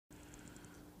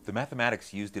The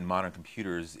mathematics used in modern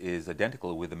computers is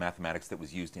identical with the mathematics that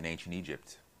was used in ancient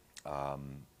Egypt.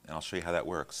 And I'll show you how that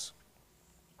works.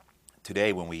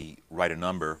 Today, when we write a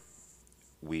number,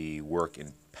 we work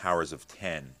in powers of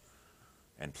 10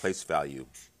 and place value.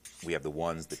 We have the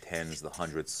ones, the tens, the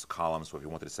hundreds columns. So if you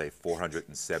wanted to say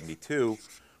 472,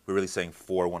 we're really saying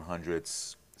 4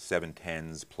 100s, 7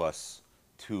 tens plus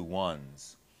 2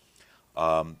 ones.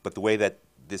 But the way that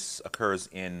this occurs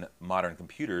in modern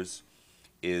computers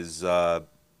is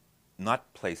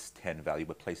not place 10 value,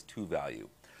 but place 2 value.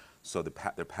 So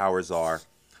their powers are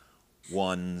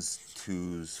 1s,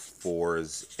 2s,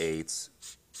 4s, 8s,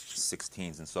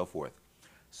 16s, and so forth.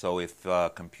 So if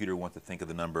a computer wants to think of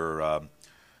the number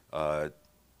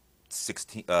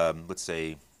 16, let's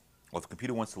say, well, if a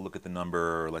computer wants to look at the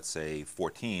number, let's say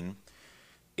 14,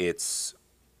 it's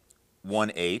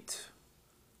 1 8,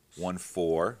 1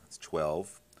 4, it's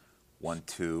 12, 1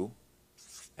 2,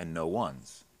 and no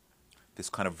ones. This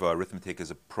kind of arithmetic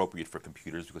is appropriate for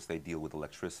computers because they deal with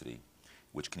electricity,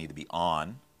 which can either be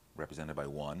on, represented by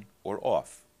 1, or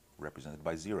off, represented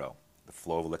by 0. The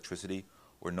flow of electricity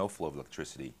or no flow of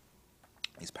electricity,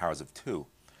 these powers of 2.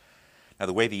 Now,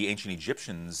 the way the ancient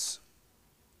Egyptians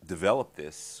developed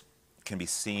this can be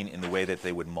seen in the way that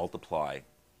they would multiply.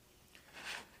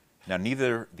 Now,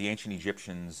 neither the ancient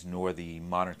Egyptians nor the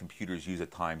modern computers use a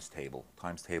times table.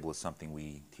 Times table is something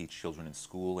we teach children in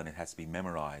school, and it has to be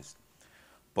memorized.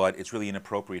 But it's really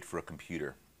inappropriate for a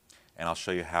computer. And I'll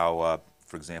show you how,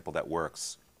 for example, that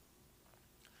works.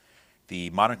 The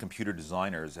modern computer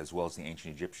designers, as well as the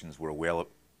ancient Egyptians, were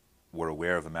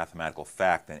aware of a mathematical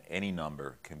fact that any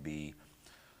number can be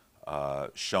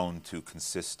shown to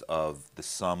consist of the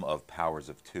sum of powers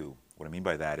of 2. What I mean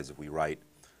by that is if we write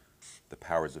the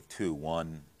powers of 2,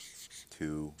 1,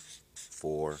 2,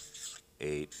 4,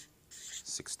 8,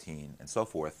 16, and so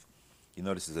forth, you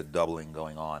notice there's a doubling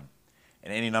going on.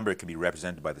 And any number can be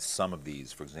represented by the sum of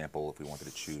these. For example, if we wanted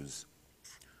to choose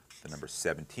the number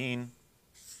 17,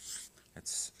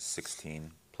 it's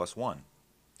 16 plus 1.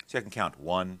 So I can count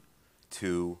 1,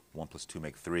 2, 1 plus 2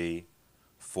 make 3,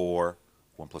 4,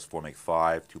 1 plus 4 make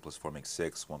 5, 2 plus 4 make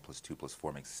 6, 1 plus 2 plus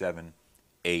 4 makes 7,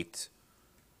 8,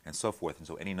 and so forth. And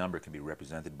so any number can be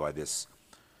represented by this,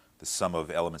 the sum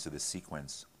of elements of this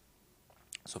sequence.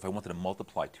 So if I wanted to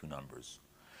multiply two numbers,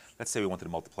 let's say we wanted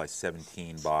to multiply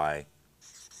 17 by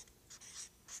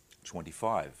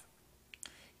 25.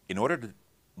 In order to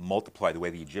multiply the way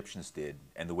the Egyptians did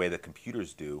and the way that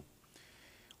computers do,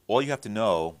 all you have to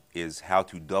know is how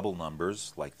to double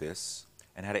numbers like this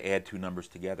and how to add two numbers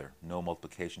together. No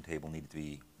multiplication table needed to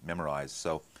be memorized.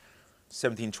 So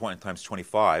 17 times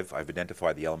 25, I've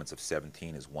identified the elements of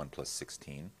 17 as 1 plus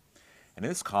 16. And in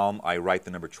this column, I write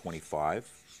the number 25,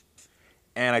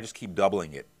 and I just keep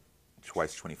doubling it.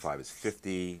 Twice 25 is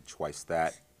 50, twice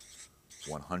that,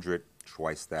 100,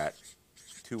 twice that,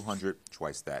 200,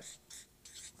 twice that,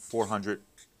 400.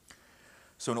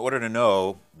 So in order to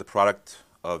know the product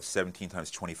of 17 times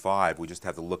 25, we just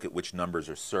have to look at which numbers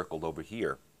are circled over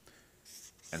here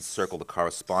and circle the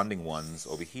corresponding ones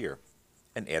over here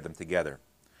and add them together.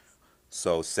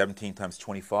 So 17 times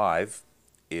 25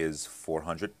 is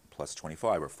 400 plus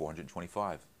 25, or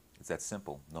 425. It's that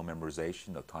simple. No memorization,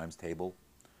 no times table,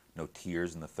 no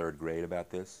tears in the third grade about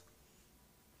this.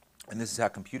 And this is how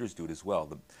computers do it as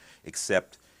well,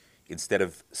 except instead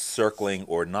of circling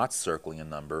or not circling a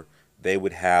number, they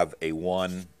would have a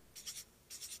 1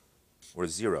 or a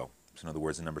 0. So in other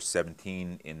words, the number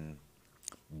 17 in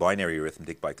binary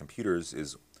arithmetic by computers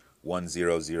is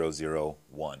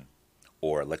 10001.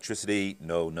 Or electricity,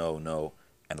 no, no, no,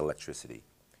 and electricity.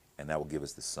 And that will give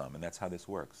us the sum. And that's how this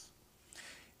works.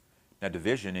 Now,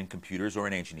 division in computers or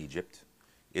in ancient Egypt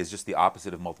is just the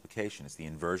opposite of multiplication. It's the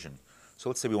inversion. So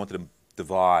let's say we wanted to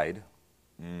divide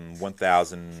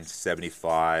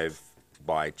 1075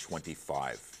 by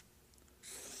 25.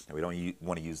 Now, we don't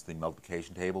want to use the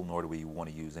multiplication table, nor do we want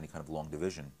to use any kind of long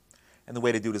division. And the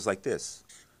way to do it is like this.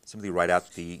 Simply write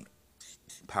out the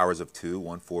powers of 2,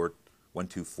 1,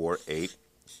 2, 4, 8,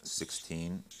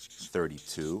 16,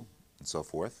 32, and so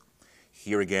forth.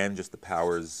 Here again, just the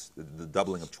powers, the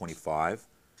doubling of 25,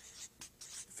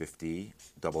 50,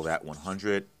 double that,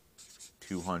 100,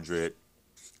 200,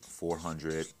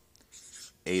 400,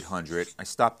 800. I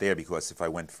stopped there because if I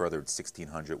went further, it's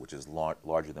 1600, which is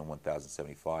larger than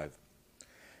 1075.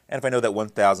 And if I know that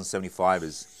 1075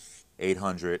 is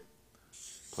 800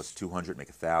 plus 200 make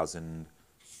 1000,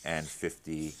 and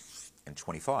 50 and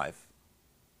 25,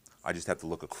 I just have to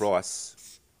look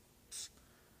across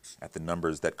at the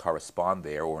numbers that correspond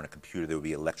there, or in a computer there would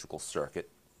be an electrical circuit.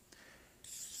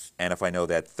 And if I know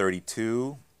that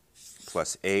 32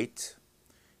 plus 8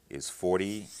 is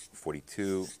 40,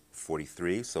 42,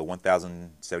 43. So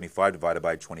 1,075 divided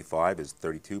by 25 is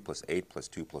 32 plus 8 plus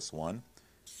 2 plus 1,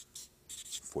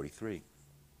 43.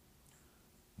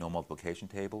 No multiplication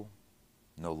table,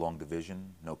 no long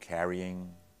division, no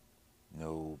carrying,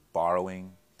 no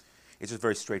borrowing. It's just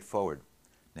very straightforward.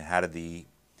 Now, how did the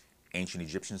ancient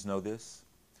Egyptians know this?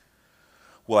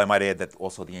 Well, I might add that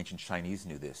also the ancient Chinese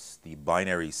knew this. The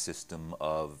binary system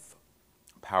of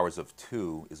powers of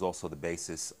 2 is also the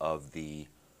basis of the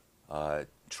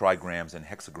trigrams and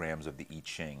hexagrams of the I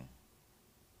Ching.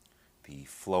 The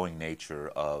flowing nature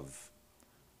of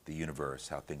the universe,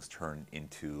 how things turn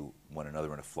into one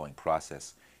another in a flowing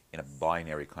process in a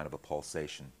binary kind of a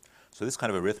pulsation. So this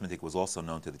kind of arithmetic was also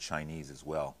known to the Chinese as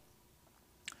well.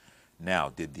 Now,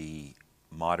 did the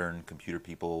modern computer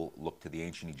people look to the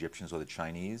ancient Egyptians or the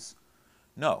Chinese?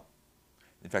 No.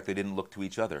 In fact, they didn't look to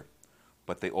each other,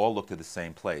 but they all looked to the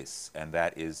same place, and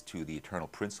that is to the eternal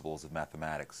principles of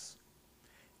mathematics.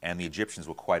 And the Egyptians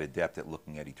were quite adept at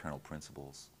looking at eternal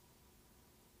principles.